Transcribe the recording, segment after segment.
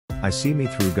I see me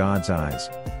through God's eyes.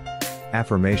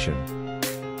 Affirmation.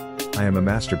 I am a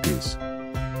masterpiece.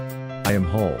 I am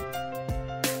whole.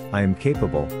 I am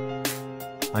capable.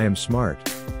 I am smart.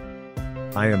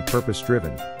 I am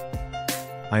purpose-driven.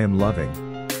 I am loving.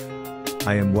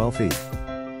 I am wealthy.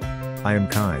 I am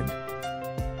kind.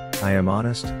 I am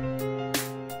honest.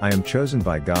 I am chosen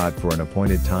by God for an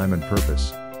appointed time and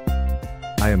purpose.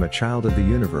 I am a child of the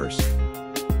universe.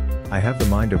 I have the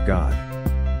mind of God.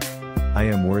 I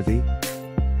am worthy.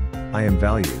 I am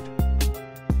valued.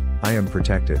 I am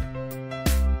protected.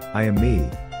 I am me,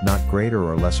 not greater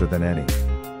or lesser than any.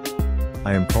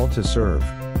 I am called to serve.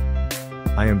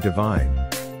 I am divine.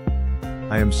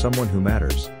 I am someone who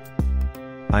matters.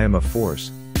 I am a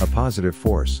force, a positive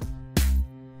force.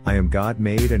 I am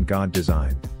God-made and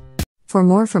God-designed. For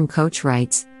more from Coach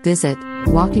Wrights, visit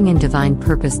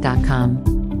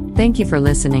walkingindivinepurpose.com. Thank you for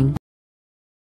listening.